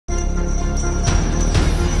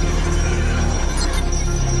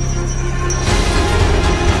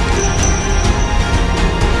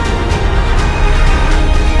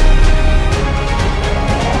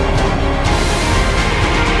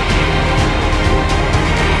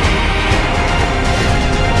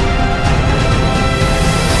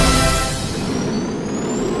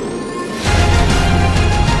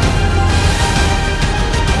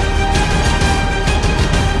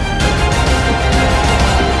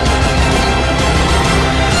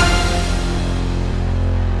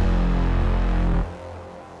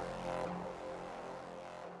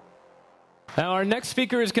Now, our next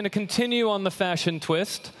speaker is going to continue on the fashion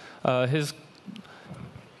twist. His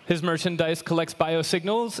merchandise collects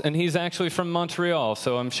biosignals, and he's actually from Montreal,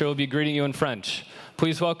 so I'm sure he'll be greeting you in French.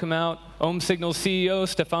 Please welcome out OMsignal CEO,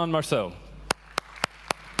 Stephane Marceau.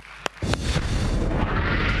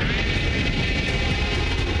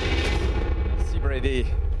 Merci, Brady.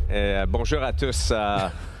 Bonjour à tous.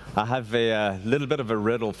 I have a little bit of a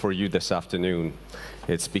riddle for you this afternoon.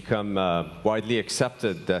 It's become widely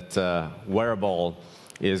accepted that wearable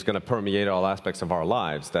is going to permeate all aspects of our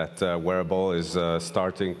lives, that wearable is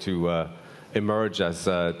starting to emerge as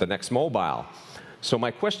the next mobile. So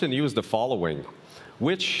my question to you is the following.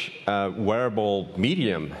 Which wearable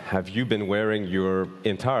medium have you been wearing your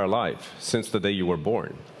entire life, since the day you were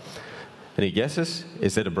born? Any guesses?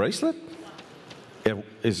 Is it a bracelet?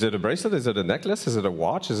 Is it a bracelet? Is it a necklace? Is it a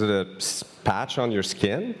watch? Is it a patch on your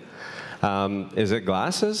skin? Is it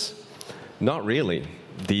glasses? Not really.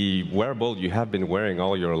 The wearable you have been wearing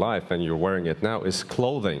all your life, and you're wearing it now, is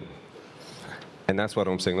clothing. And that's what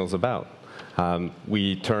OMsignal is about.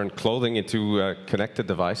 We turn clothing into connected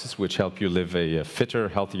devices which help you live a fitter,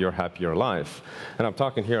 healthier, happier life. And I'm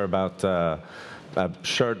talking here about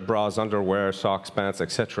shirt, bras, underwear, socks, pants,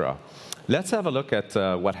 etc. Let's have a look at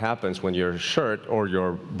what happens when your shirt or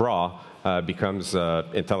your bra becomes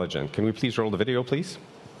intelligent. Can we please roll the video, please?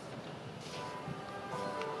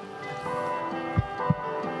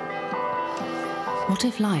 What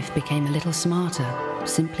if life became a little smarter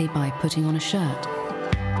simply by putting on a shirt?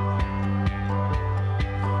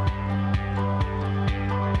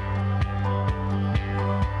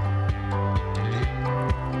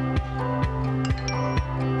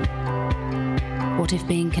 What if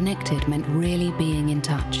being connected meant really being in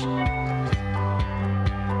touch?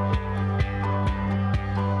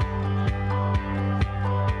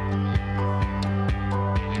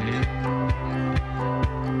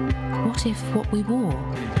 What if what we wore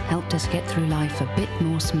helped us get through life a bit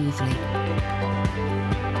more smoothly?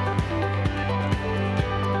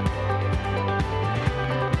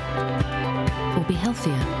 Or be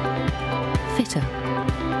healthier, fitter?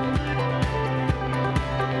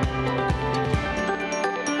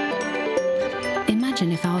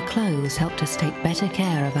 Imagine if our clothes helped us take better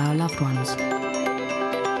care of our loved ones.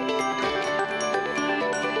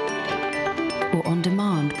 Or on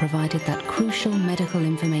demand provided that crucial medical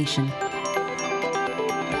information.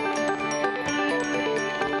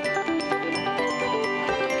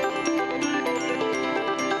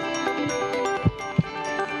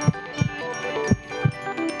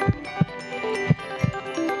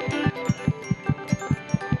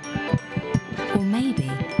 Or maybe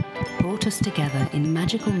brought us together in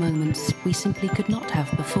magical moments we simply could not have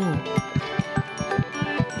before.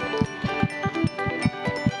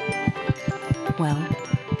 Well,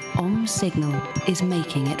 OMsignal is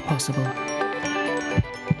making it possible.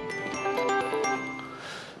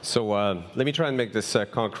 So let me try and make this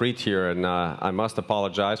concrete here, and I must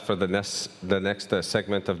apologize for the next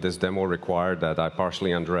segment of this demo required that I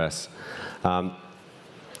partially undress.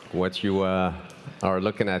 What you are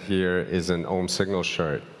looking at here is an OMsignal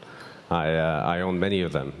shirt. I own many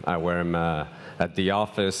of them. I wear them at the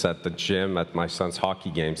office, at the gym, at my son's hockey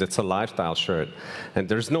games. It's a lifestyle shirt. And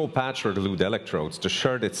there's no patch or glued electrodes. The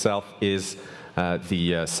shirt itself is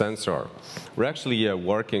the sensor. We're actually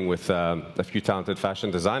working with a few talented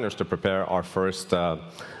fashion designers to prepare our first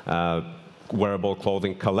wearable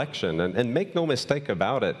clothing collection. And make no mistake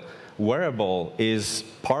about it, wearable is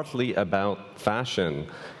partly about fashion.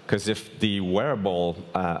 Because if the wearable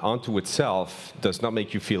onto itself does not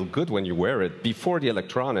make you feel good when you wear it, before the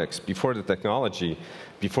electronics, before the technology,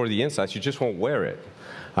 before the insights, you just won't wear it.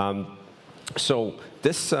 So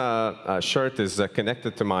this shirt is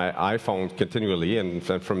connected to my iPhone continually, and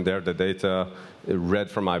from there the data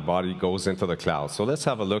read from my body goes into the cloud. So let's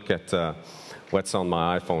have a look at what's on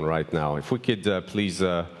my iPhone right now. If we could please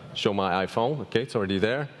show my iPhone. Okay, it's already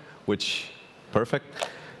there, perfect.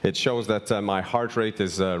 It shows that my heart rate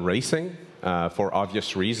is racing for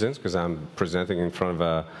obvious reasons, because I'm presenting in front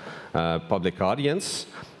of a public audience.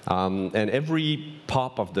 And every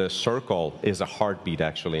pop of the circle is a heartbeat,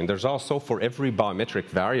 actually. And there's also, for every biometric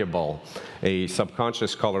variable, a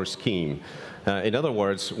subconscious color scheme. In other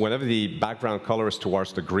words, whenever the background color is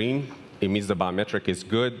towards the green, it means the biometric is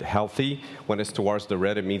good, healthy. When it's towards the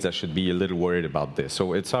red, it means I should be a little worried about this.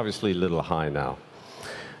 So it's obviously a little high now.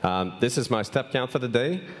 This is my step count for the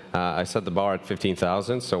day. I set the bar at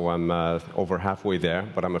 15,000, so I'm over halfway there,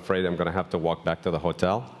 but I'm afraid I'm going to have to walk back to the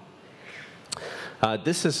hotel.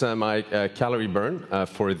 This is my calorie burn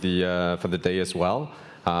for the day as well.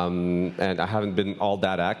 And I haven't been all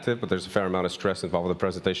that active, but there's a fair amount of stress involved with a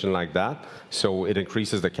presentation like that. So it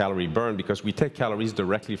increases the calorie burn because we take calories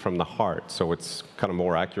directly from the heart. So it's kind of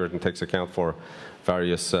more accurate and takes account for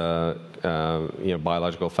various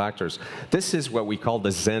biological factors. This is what we call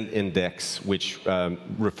the Zen index, which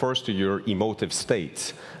refers to your emotive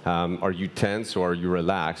states. Are you tense or are you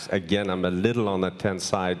relaxed? Again, I'm a little on the tense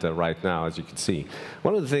side right now, as you can see.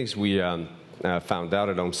 One of the things we found out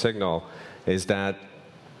at OMsignal is that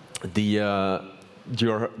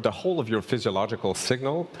the whole of your physiological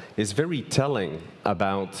signal is very telling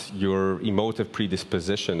about your emotive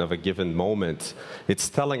predisposition of a given moment. It's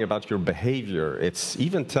telling about your behavior. It's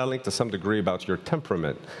even telling to some degree about your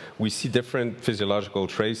temperament. We see different physiological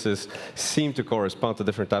traces seem to correspond to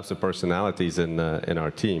different types of personalities in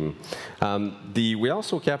our team. We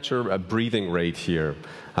also capture a breathing rate here.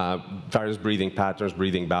 Various breathing patterns,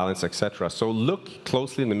 breathing balance, etc. So look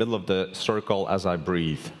closely in the middle of the circle as I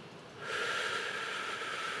breathe.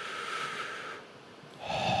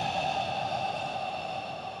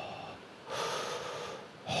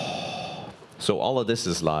 So all of this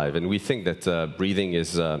is live, and we think that breathing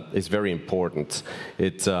is very important.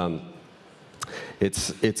 It's a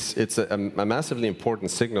massively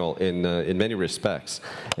important signal in many respects,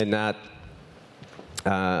 in that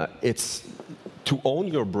to own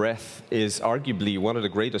your breath is arguably one of the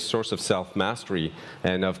greatest sources of self-mastery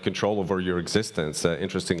and of control over your existence,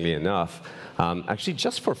 interestingly enough. Actually,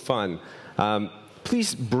 just for fun,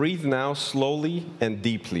 please breathe now slowly and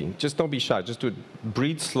deeply. Just don't be shy. Just do it.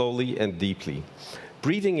 Breathe slowly and deeply.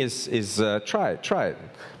 Breathing try it.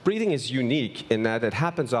 Breathing is unique in that it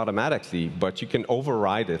happens automatically, but you can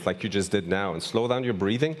override it like you just did now and slow down your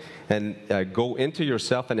breathing and go into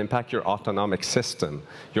yourself and impact your autonomic system.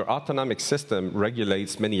 Your autonomic system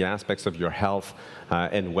regulates many aspects of your health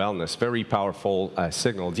and wellness. Very powerful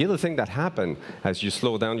signal. The other thing that happened as you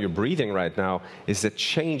slow down your breathing right now is it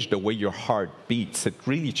changed the way your heart beats. It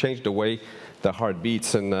really changed the way the heart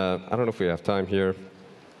beats. And I don't know if we have time here.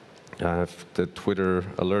 If the Twitter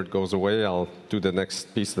alert goes away, I'll do the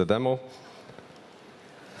next piece of the demo.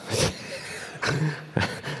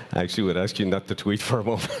 I actually would ask you not to tweet for a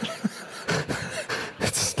moment.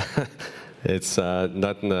 It's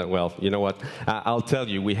not, well, you know what? I'll tell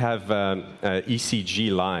you, we have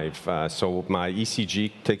ECG live. So my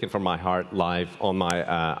ECG taken from my heart live on my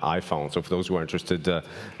iPhone. So for those who are interested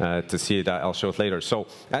to see it, I'll show it later. So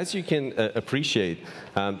as you can appreciate,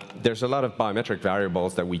 there's a lot of biometric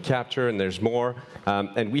variables that we capture, and there's more.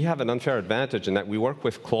 And we have an unfair advantage in that we work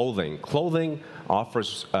with clothing. Clothing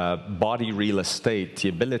offers body real estate, the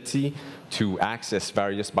ability to access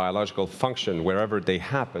various biological function wherever they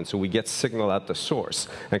happen. So we get signal at the source,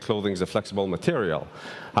 and clothing is a flexible material.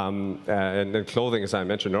 And then clothing, as I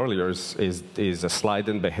mentioned earlier, is a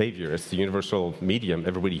slide-in behavior. It's the universal medium.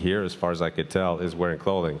 Everybody here, as far as I could tell, is wearing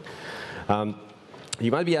clothing. You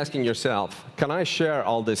might be asking yourself, can I share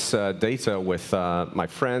all this data with my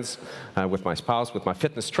friends, with my spouse, with my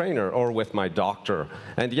fitness trainer, or with my doctor?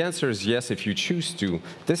 And the answer is yes, if you choose to.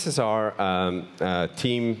 This is our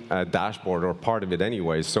team dashboard, or part of it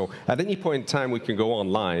anyway. So at any point in time, we can go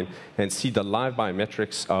online and see the live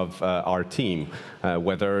biometrics of our team,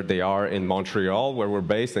 whether they are in Montreal, where we're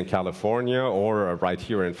based, in California, or right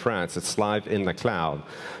here in France. It's live in the cloud.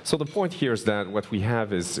 So the point here is that what we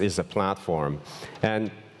have is a platform.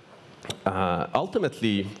 And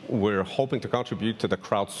ultimately, we're hoping to contribute to the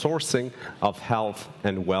crowdsourcing of health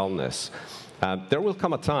and wellness. There will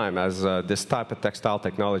come a time as this type of textile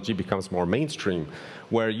technology becomes more mainstream,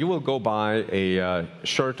 where you will go buy a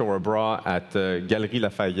shirt or a bra at Galeries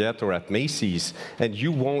Lafayette or at Macy's, and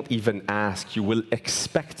you won't even ask. You will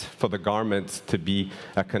expect for the garment to be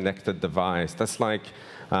a connected device. That's like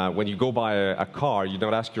when you go buy a car, you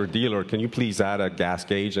don't ask your dealer, can you please add a gas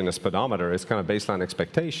gauge and a speedometer? It's kind of baseline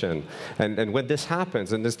expectation. And when this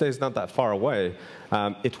happens, and this day is not that far away,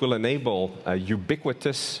 it will enable a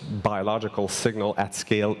ubiquitous biological signal at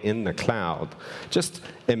scale in the cloud. Just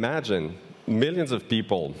imagine millions of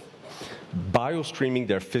people biostreaming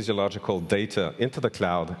their physiological data into the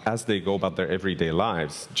cloud as they go about their everyday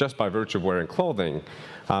lives, just by virtue of wearing clothing.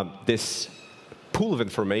 This pool of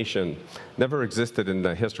information never existed in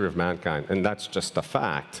the history of mankind, and that's just a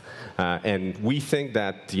fact. And we think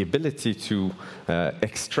that the ability to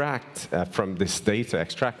extract from this data,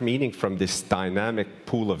 extract meaning from this dynamic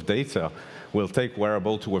pool of data, will take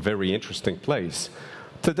wearable to a very interesting place.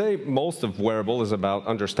 Today, most of wearable is about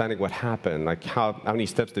understanding what happened, like how many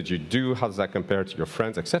steps did you do, how does that compare to your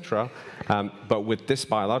friends, etc. But with this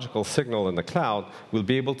biological signal in the cloud, we'll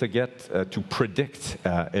be able to get to predict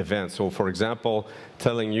events. So for example,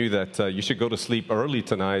 telling you that you should go to sleep early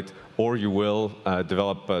tonight or you will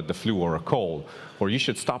develop the flu or a cold. Or you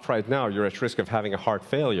should stop right now, you're at risk of having a heart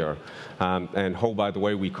failure. And oh, by the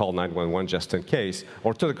way, we call 911 just in case.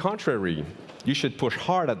 Or to the contrary, you should push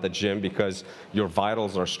hard at the gym because your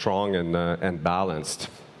vitals are strong and balanced.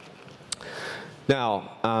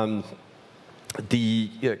 Now,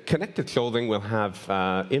 the connected clothing will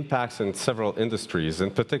have impacts in several industries,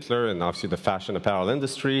 in particular in obviously the fashion apparel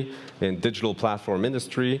industry, in digital platform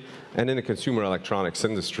industry, and in the consumer electronics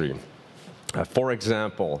industry. For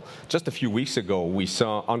example, just a few weeks ago, we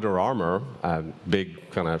saw Under Armour, a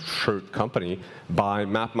big kind of shirt company, buy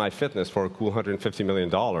MapMyFitness for a cool $150 million,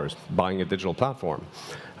 buying a digital platform.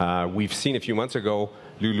 We've seen a few months ago,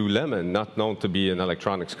 Lululemon, not known to be an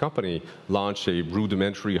electronics company, launch a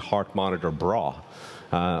rudimentary heart monitor bra.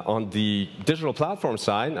 On the digital platform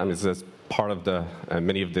side, I mean, this part of the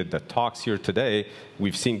many of the talks here today,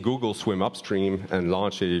 we've seen Google swim upstream and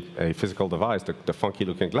launch a physical device, the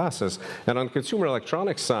funky-looking glasses. And on the consumer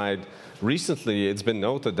electronics side, recently it's been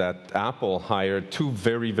noted that Apple hired two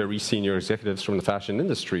very, very senior executives from the fashion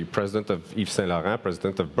industry, president of Yves Saint Laurent,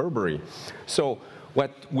 president of Burberry. So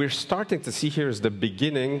what we're starting to see here is the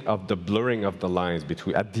beginning of the blurring of the lines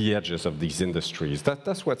between at the edges of these industries.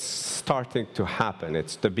 That's what's starting to happen.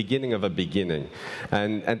 It's the beginning of a beginning.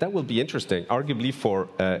 And that will be interesting, arguably for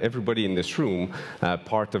everybody in this room,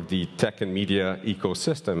 part of the tech and media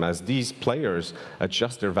ecosystem, as these players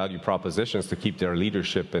adjust their value propositions to keep their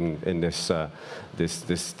leadership in this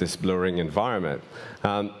blurring environment.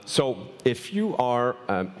 So if you are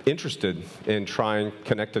interested in trying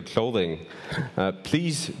connected clothing,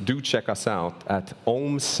 please do check us out at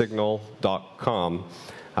OMsignal.com.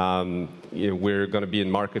 We're going to be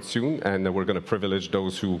in market soon, and we're going to privilege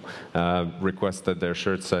those who requested their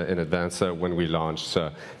shirts in advance when we launch.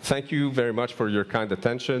 So thank you very much for your kind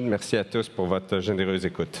attention. Merci à tous pour votre généreuse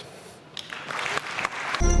écoute.